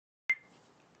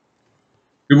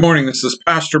Good morning. This is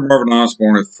Pastor Marvin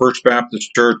Osborne at First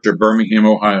Baptist Church of Birmingham,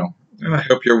 Ohio. And I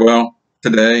hope you're well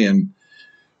today and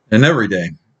every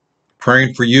day.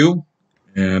 Praying for you,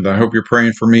 and I hope you're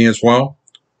praying for me as well.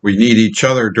 We need each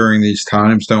other during these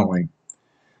times, don't we?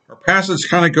 Our passage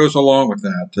kind of goes along with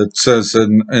that. It says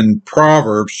in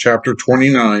Proverbs chapter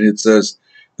 29, it says,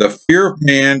 "The fear of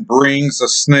man brings a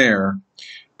snare,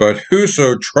 but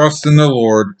whoso trusts in the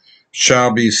Lord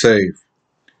shall be safe."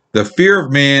 The fear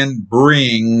of man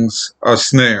brings a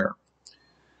snare.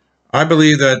 I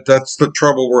believe that that's the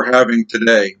trouble we're having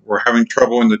today. We're having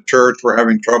trouble in the church. We're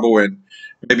having trouble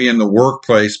maybe in the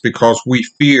workplace because we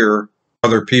fear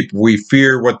other people. We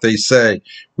fear what they say.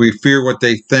 We fear what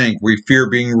they think. We fear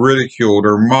being ridiculed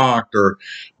or mocked or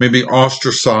maybe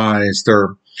ostracized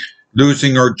or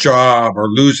losing our job or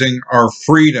losing our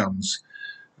freedoms,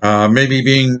 maybe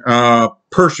being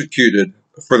persecuted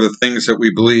for the things that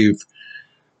we believe.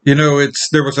 You know,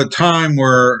 there was a time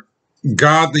where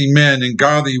godly men and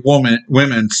godly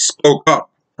women spoke up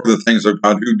for the things of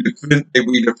God.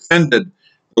 We defended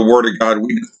the Word of God.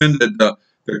 We defended the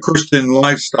Christian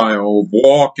lifestyle of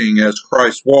walking as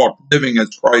Christ walked, living as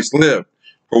Christ lived,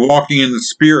 for walking in the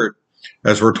Spirit,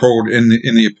 as we're told in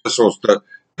the epistles,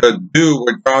 to do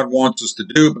what God wants us to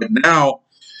do. But now,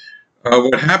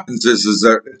 what happens is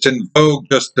that it's in vogue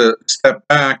just to step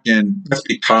back and let's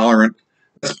be tolerant.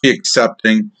 Let's be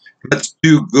accepting. Let's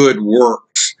do good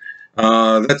works.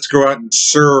 Let's go out and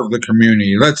serve the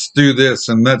community. Let's do this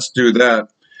and let's do that.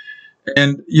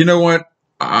 And you know what?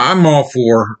 I'm all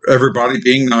for everybody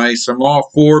being nice. I'm all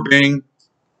for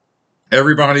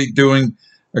everybody doing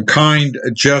kind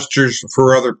gestures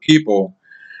for other people.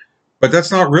 But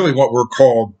that's not really what we're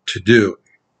called to do.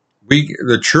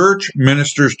 The church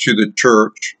ministers to the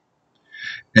church,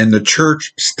 and the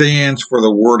church stands for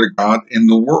the Word of God in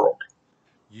the world.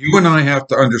 You and I have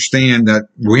to understand that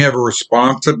we have a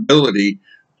responsibility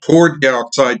toward the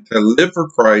outside to live for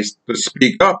Christ, to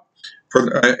speak up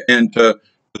and to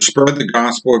spread the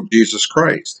gospel of Jesus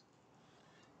Christ.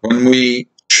 When we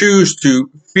choose to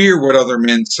fear what other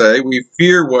men say, we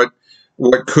fear what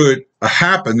could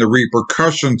happen, the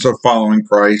repercussions of following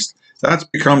Christ, that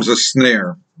becomes a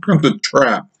snare, becomes a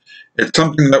trap. It's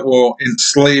something that will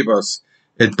enslave us.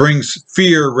 It brings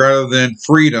fear rather than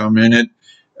freedom, and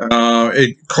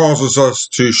it causes us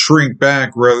to shrink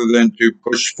back rather than to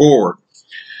push forward.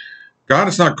 God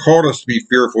has not called us to be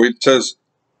fearful. It says,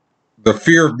 the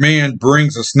fear of man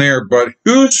brings a snare, but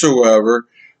whosoever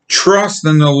trusts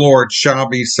in the Lord shall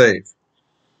be safe.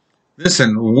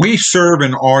 Listen, we serve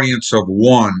an audience of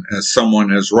one, as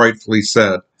someone has rightfully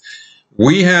said.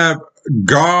 We have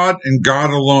God and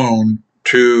God alone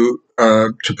to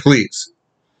please.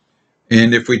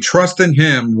 And if we trust in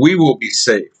Him, we will be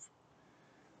safe.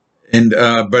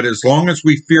 But as long as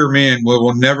we fear man, we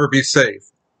will never be safe.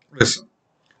 Listen,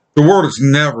 the world is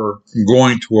never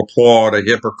going to applaud a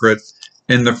hypocrite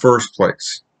in the first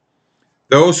place.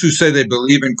 Those who say they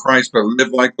believe in Christ but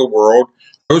live like the world,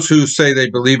 those who say they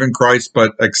believe in Christ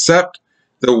but accept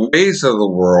the ways of the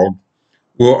world,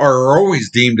 are always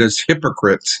deemed as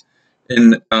hypocrites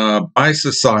by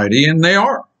society, and they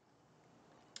are.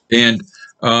 And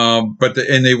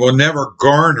they will never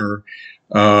garner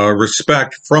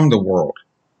respect from the world.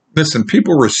 Listen,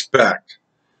 people respect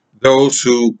those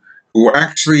who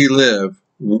actually live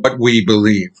what we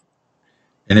believe.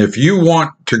 And if you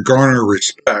want to garner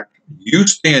respect, you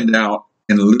stand out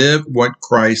and live what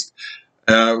Christ,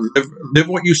 live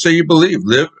what you say you believe.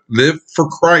 Live for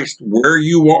Christ where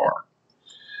you are.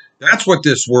 That's what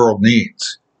this world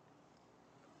needs.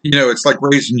 You know, it's like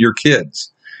raising your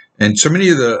kids. And so many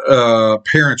of the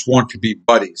parents want to be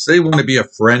buddies. They want to be a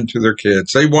friend to their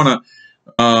kids. They want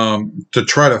to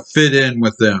try to fit in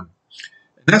with them.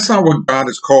 And that's not what God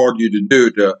has called you to do,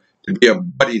 to be a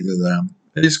buddy to them.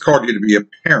 He's called you to be a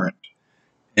parent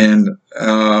and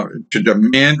to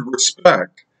demand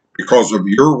respect because of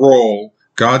your role,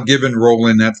 God-given role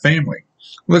in that family.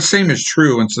 Well, the same is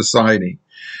true in society.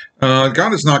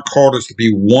 God has not called us to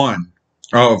be one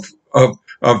of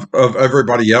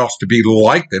everybody else, to be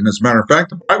like them. As a matter of fact,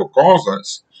 the Bible calls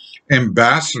us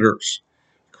ambassadors,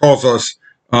 calls us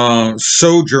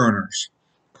sojourners,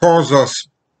 calls us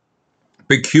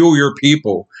peculiar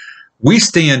people. We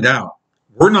stand out.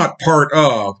 We're not part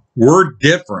of, we're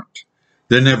different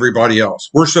than everybody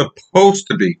else. We're supposed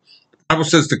to be. The Bible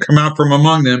says to come out from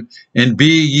among them and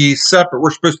be ye separate. We're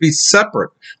supposed to be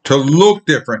separate, to look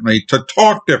differently, to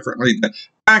talk differently, to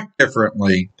act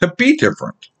differently, to be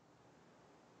different.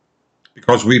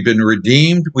 Because we've been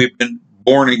redeemed, we've been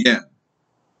born again.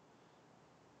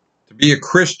 To be a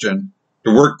Christian,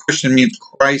 the word Christian means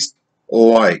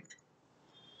Christ-like.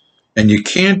 And you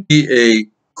can't be a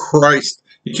Christ.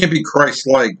 You can't be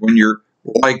Christ-like when you're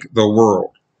like the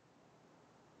world.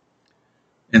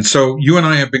 And so you and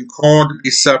I have been called to be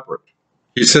separate.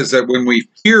 He says that when we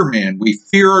fear man, we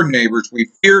fear our neighbors, we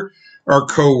fear our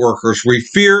co-workers, we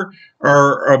fear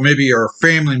our maybe our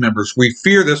family members, we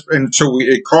fear this, and so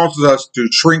it causes us to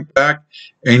shrink back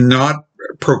and not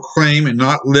proclaim and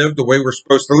not live the way we're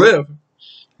supposed to live.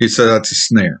 He said that's a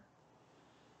snare.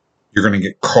 You're going to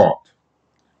get caught.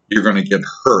 You're going to get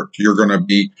hurt. You're going to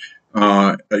be,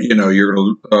 you're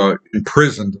going to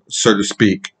imprisoned, so to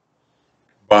speak,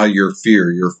 by your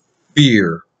fear. Your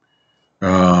fear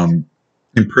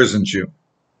imprisons you.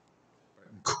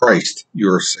 In Christ,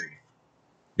 you are safe.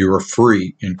 You are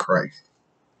free in Christ.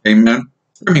 Amen.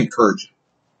 Let me encourage you.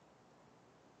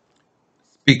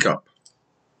 Speak up.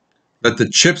 Let the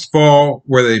chips fall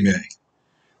where they may.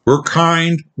 We're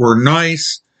kind. We're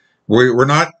nice. We're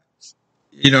not.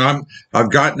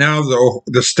 I've got now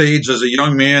the stage as a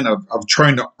young man of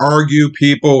trying to argue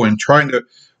people and trying to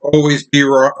always be,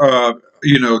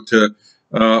 to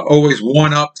always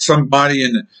one up somebody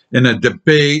in a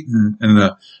debate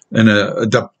and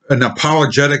an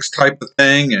apologetics type of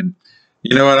thing. And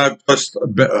you know what?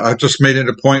 I've just made it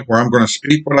a point where I'm going to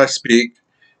speak what I speak.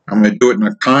 I'm going to do it in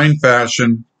a kind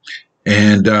fashion,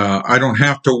 and I don't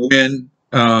have to win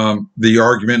the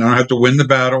argument. I don't have to win the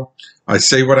battle. I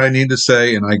say what I need to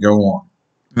say, and I go on.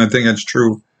 And I think that's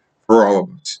true for all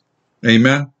of us.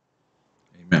 Amen?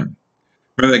 Amen.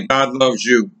 Remember that God loves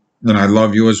you, and I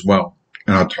love you as well.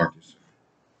 And I'll talk to you.